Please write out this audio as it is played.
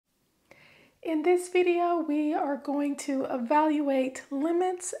In this video, we are going to evaluate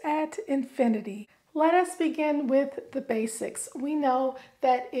limits at infinity. Let us begin with the basics. We know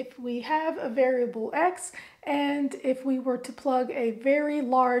that if we have a variable x and if we were to plug a very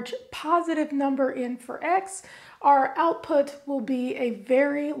large positive number in for x, our output will be a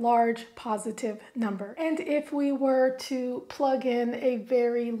very large positive number. And if we were to plug in a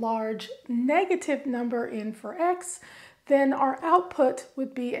very large negative number in for x, then our output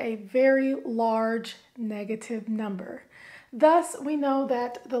would be a very large negative number. Thus, we know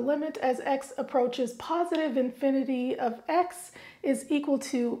that the limit as x approaches positive infinity of x is equal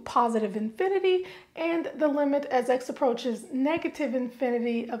to positive infinity, and the limit as x approaches negative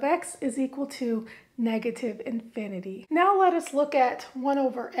infinity of x is equal to negative infinity. Now let us look at 1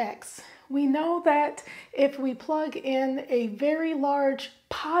 over x. We know that if we plug in a very large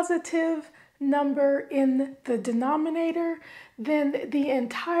positive number in the denominator, then the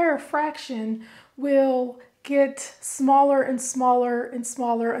entire fraction will get smaller and smaller and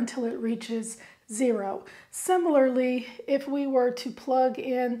smaller until it reaches 0. Similarly, if we were to plug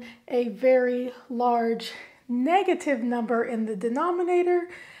in a very large negative number in the denominator,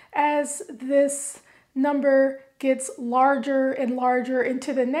 as this number gets larger and larger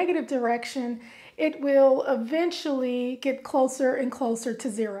into the negative direction, it will eventually get closer and closer to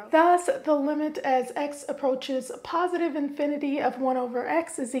 0. Thus, the limit as x approaches positive infinity of 1 over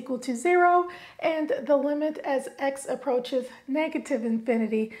x is equal to 0, and the limit as x approaches negative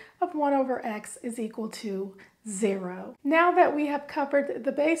infinity of 1 over x is equal to 0. Now that we have covered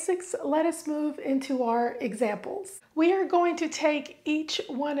the basics, let us move into our examples. We are going to take each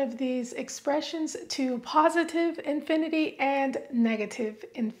one of these expressions to positive infinity and negative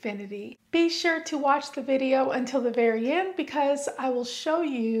infinity. Be sure to watch the video until the very end because I will show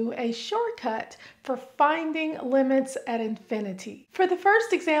you a shortcut for finding limits at infinity. For the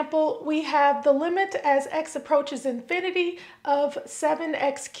first example, we have the limit as x approaches infinity of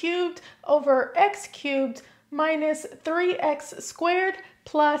 7x cubed over x cubed minus 3x squared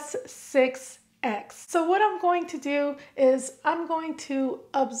plus 6x. So what I'm going to do is I'm going to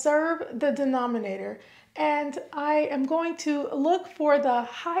observe the denominator and I am going to look for the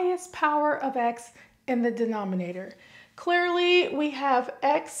highest power of x in the denominator. Clearly we have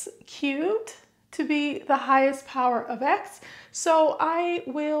x cubed to be the highest power of x, so I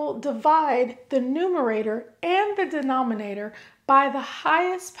will divide the numerator and the denominator by the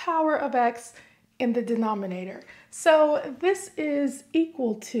highest power of x in the denominator. So this is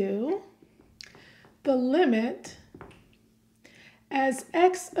equal to the limit as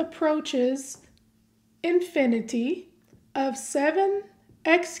x approaches infinity of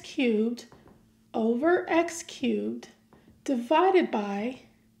 7x cubed over x cubed divided by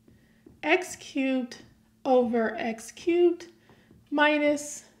x cubed over x cubed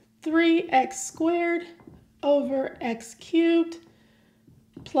minus 3x squared over x cubed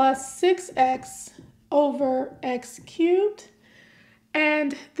plus 6x over x cubed,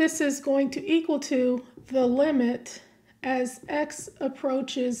 and this is going to equal to the limit as x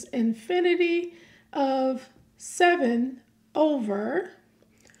approaches infinity of 7 over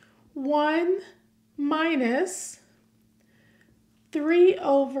 1 minus 3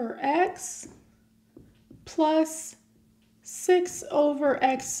 over x plus 6 over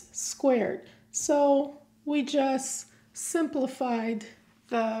x squared. So we just simplified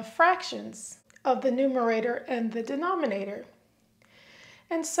the fractions of the numerator and the denominator.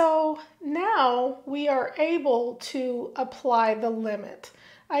 And so now we are able to apply the limit.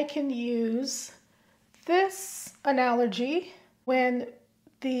 I can use this analogy when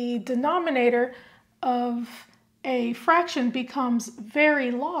the denominator of a fraction becomes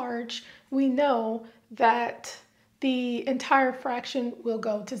very large. We know that the entire fraction will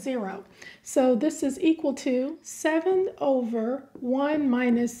go to 0. So this is equal to 7 over 1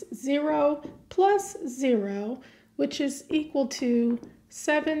 minus 0 plus 0, which is equal to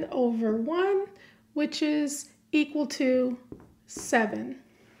 7 over 1, which is equal to 7.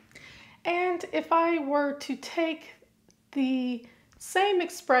 And if I were to take the same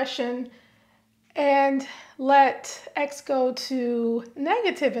expression and let x go to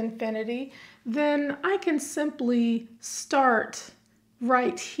negative infinity, then I can simply start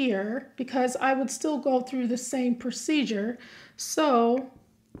right here because I would still go through the same procedure. So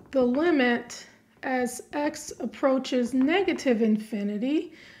the limit as x approaches negative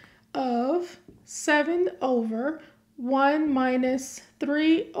infinity of 7 over 1 minus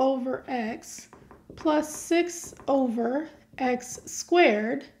 3 over x plus 6 over x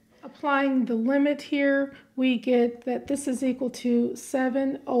squared. Applying the limit here, we get that this is equal to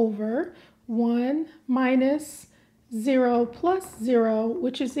 7 over 1 minus 0 plus 0,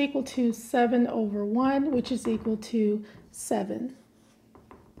 which is equal to 7 over 1, which is equal to 7.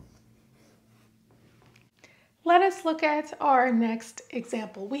 Let us look at our next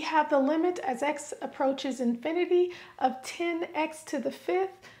example. We have the limit as x approaches infinity of 10x to the 5th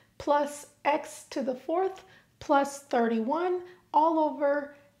plus x to the 4th plus 31 all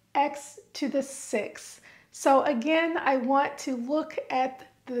over x to the 6th. So again, I want to look at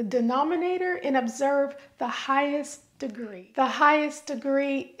the denominator and observe the highest degree. The highest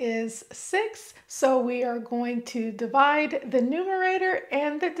degree is 6, so we are going to divide the numerator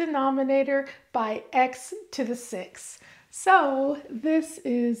and the denominator by x to the 6th. So this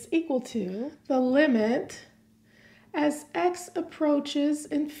is equal to the limit as x approaches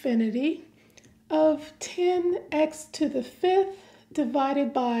infinity of 10x to the 5th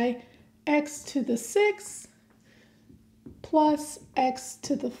divided by x to the 6th plus x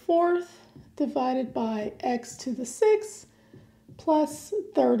to the 4th divided by x to the 6th plus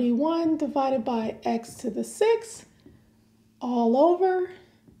 31 divided by x to the 6th all over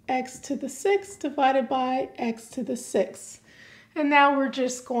x to the 6th divided by x to the 6th. And now we're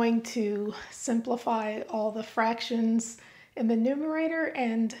just going to simplify all the fractions in the numerator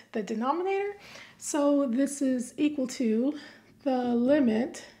and the denominator. So this is equal to the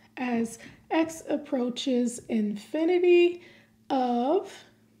limit as x approaches infinity of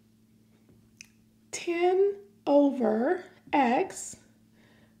 10 over x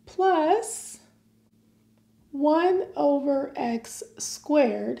plus 1 over x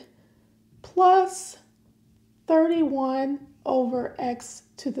squared plus 31 over x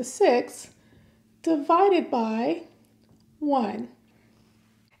to the 6th divided by 1.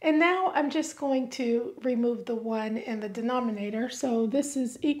 And now I'm just going to remove the 1 in the denominator. So this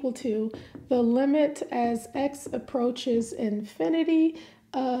is equal to the limit as x approaches infinity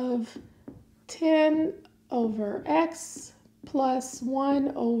of 10 over x plus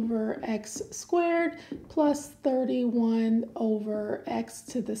 1 over x squared plus 31 over x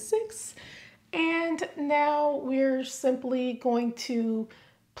to the 6th. And now we're simply going to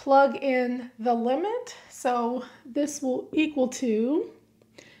plug in the limit. So this will equal to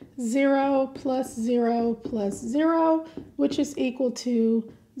 0 plus 0 plus 0, which is equal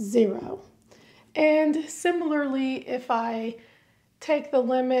to 0. And similarly, if I take the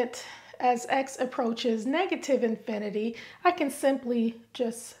limit as x approaches negative infinity, I can simply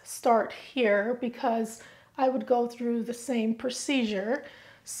just start here because I would go through the same procedure.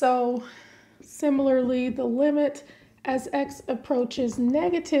 So similarly, the limit as x approaches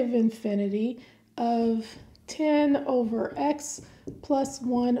negative infinity of 10 over x plus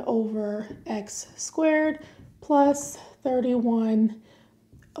 1 over x squared plus 31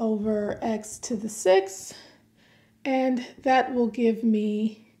 over x to the 6th, and that will give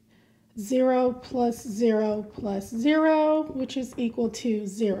me 0 plus 0 plus 0, which is equal to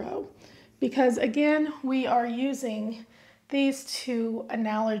 0. Because again, we are using these two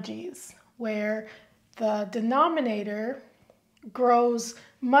analogies where the denominator grows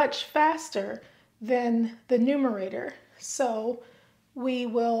much faster than the numerator. So we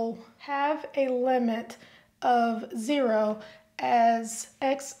will have a limit of 0 as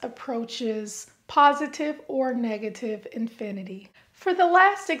x approaches positive or negative infinity. For the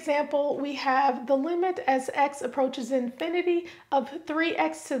last example, we have the limit as x approaches infinity of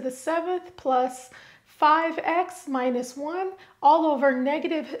 3x to the 7th plus 5x minus 1 all over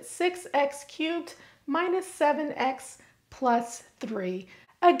negative 6x cubed minus 7x plus 3.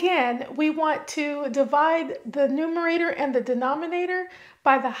 Again, we want to divide the numerator and the denominator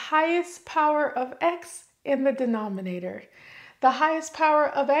by the highest power of x in the denominator. The highest power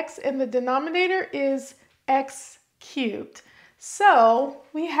of x in the denominator is x cubed. So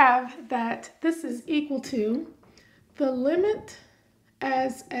we have that this is equal to the limit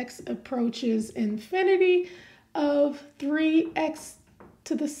as x approaches infinity of 3x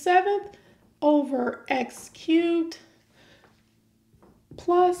to the 7th over x cubed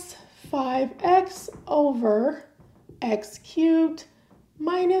plus 5x over x cubed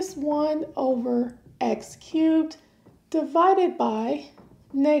minus 1 over x cubed divided by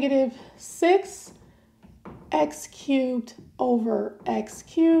negative 6 x cubed over x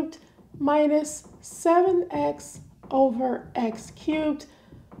cubed minus 7x over x cubed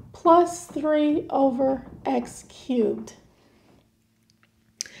plus 3 over x cubed.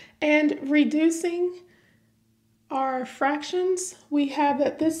 And reducing our fractions, we have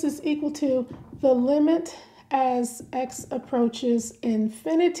that this is equal to the limit as x approaches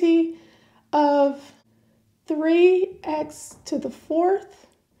infinity of 3x to the 4th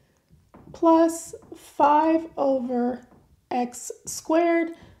plus 5 over x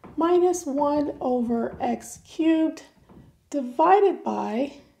squared minus 1 over x cubed divided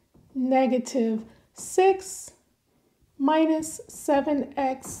by negative 6 minus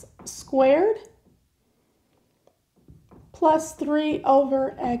 7x squared plus 3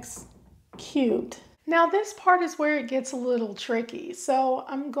 over x cubed. Now this part is where it gets a little tricky, so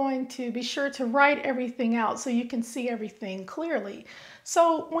I'm going to be sure to write everything out so you can see everything clearly.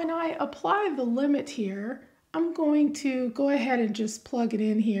 So when I apply the limit here, I'm going to go ahead and just plug it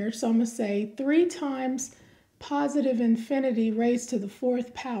in here. So I'm going to say 3 times positive infinity raised to the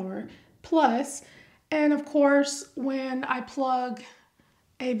 4th power plus, and of course when I plug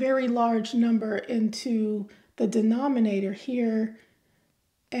a very large number into the denominator here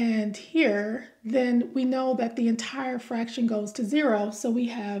and here, then we know that the entire fraction goes to 0. So we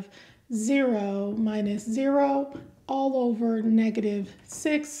have 0 minus 0 all over negative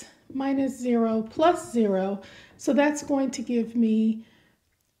 6 minus 0 plus 0. So that's going to give me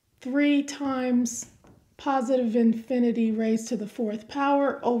 3 times positive infinity raised to the 4th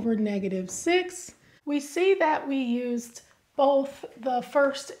power over negative 6. We see that we used both the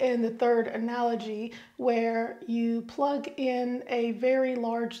first and the third analogy where you plug in a very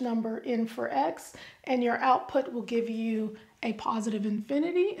large number in for x and your output will give you a positive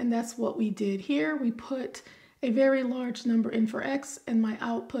infinity, and that's what we did here. We put a very large number in for x and my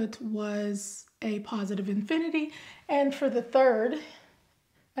output was a positive infinity. And for the third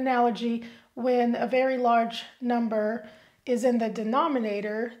analogy, when a very large number is in the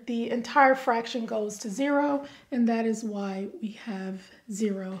denominator, the entire fraction goes to 0, and that is why we have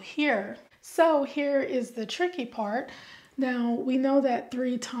 0 here. So here is the tricky part. Now we know that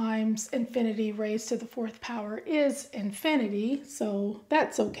 3 times infinity raised to the 4th power is infinity, so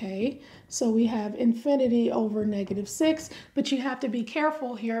that's okay. So we have infinity over negative 6, but you have to be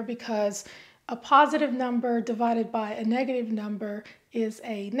careful here because a positive number divided by a negative number is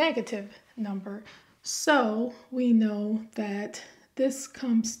a negative number. So we know that this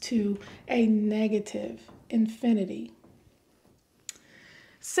comes to a negative infinity.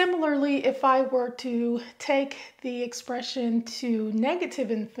 Similarly, if I were to take the expression to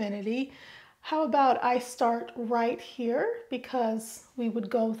negative infinity, how about I start right here because we would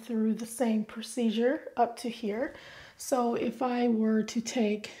go through the same procedure up to here. So if I were to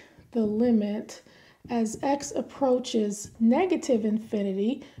take the limit as x approaches negative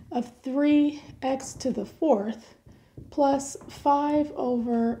infinity of 3x to the 4th plus 5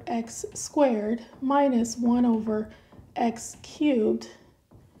 over x squared minus 1 over x cubed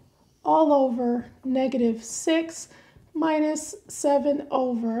all over negative 6 minus 7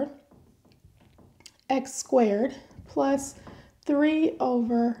 over x squared plus 3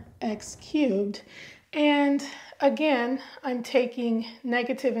 over x cubed. And again, I'm taking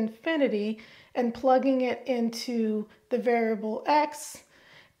negative infinity and plugging it into the variable x.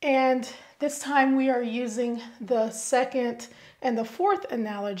 And this time we are using the second and the fourth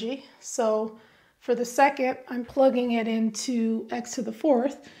analogy. So for the second, I'm plugging it into x to the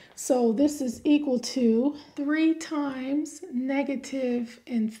 4th. So this is equal to 3 times negative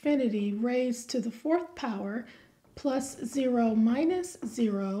infinity raised to the 4th power plus 0 minus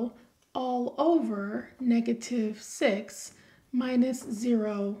 0 all over negative 6 minus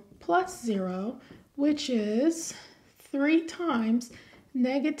 0 plus 0, which is 3 times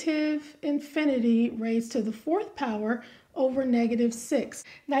negative infinity raised to the 4th power over negative 6.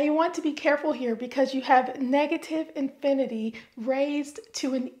 Now you want to be careful here because you have negative infinity raised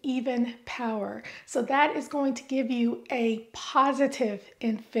to an even power. So that is going to give you a positive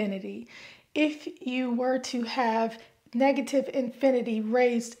infinity. If you were to have negative infinity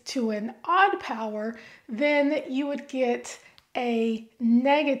raised to an odd power, then you would get a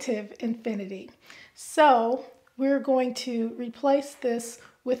negative infinity. So we're going to replace this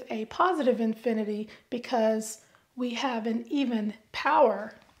with a positive infinity because we have an even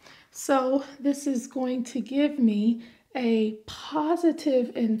power. So this is going to give me a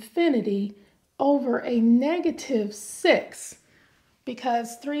positive infinity over a negative 6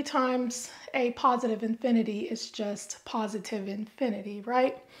 because 3 times a positive infinity is just positive infinity,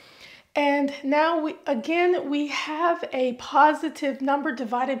 right? And now we have a positive number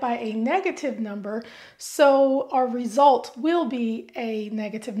divided by a negative number, so our result will be a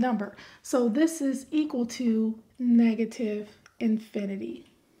negative number. So this is equal to negative infinity.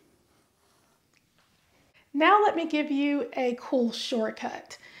 Now let me give you a cool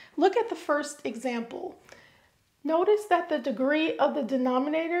shortcut. Look at the first example. Notice that the degree of the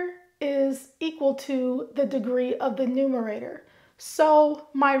denominator is equal to the degree of the numerator. So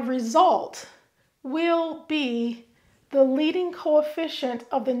my result will be the leading coefficient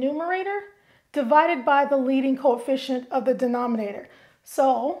of the numerator divided by the leading coefficient of the denominator.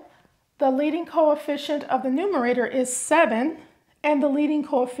 So the leading coefficient of the numerator is 7, and the leading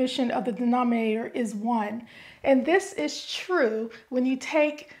coefficient of the denominator is 1. And this is true when you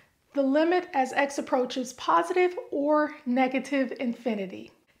take the limit as x approaches positive or negative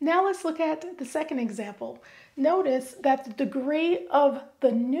infinity. Now let's look at the second example. Notice that the degree of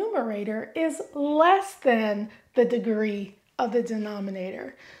the numerator is less than the degree of the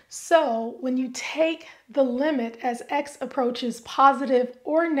denominator. So when you take the limit as x approaches positive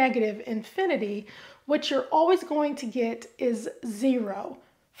or negative infinity, what you're always going to get is 0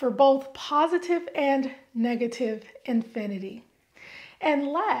 for both positive and negative infinity. And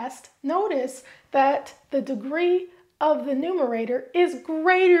last, notice that the degree of the numerator is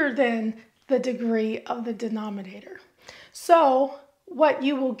greater than the degree of the denominator. So what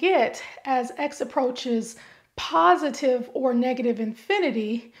you will get as x approaches positive or negative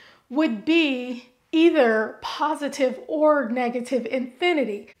infinity would be either positive or negative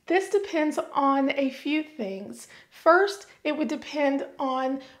infinity. This depends on a few things. First, it would depend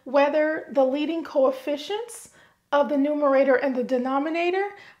on whether the leading coefficients of the numerator and the denominator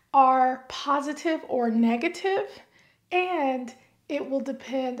are positive or negative, and it will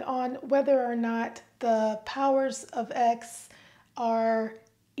depend on whether or not the powers of x are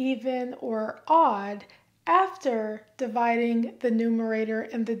even or odd after dividing the numerator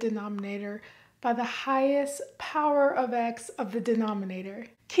and the denominator by the highest power of x of the denominator.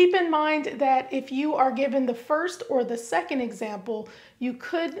 Keep in mind that if you are given the first or the second example, you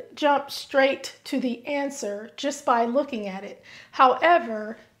could jump straight to the answer just by looking at it.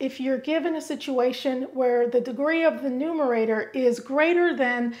 However, if you're given a situation where the degree of the numerator is greater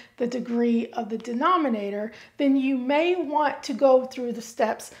than the degree of the denominator, then you may want to go through the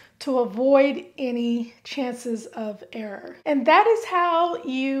steps to avoid any chances of error. And that is how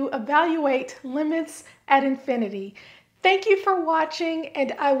you evaluate limits at infinity. Thank you for watching,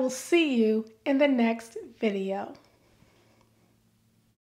 and I will see you in the next video.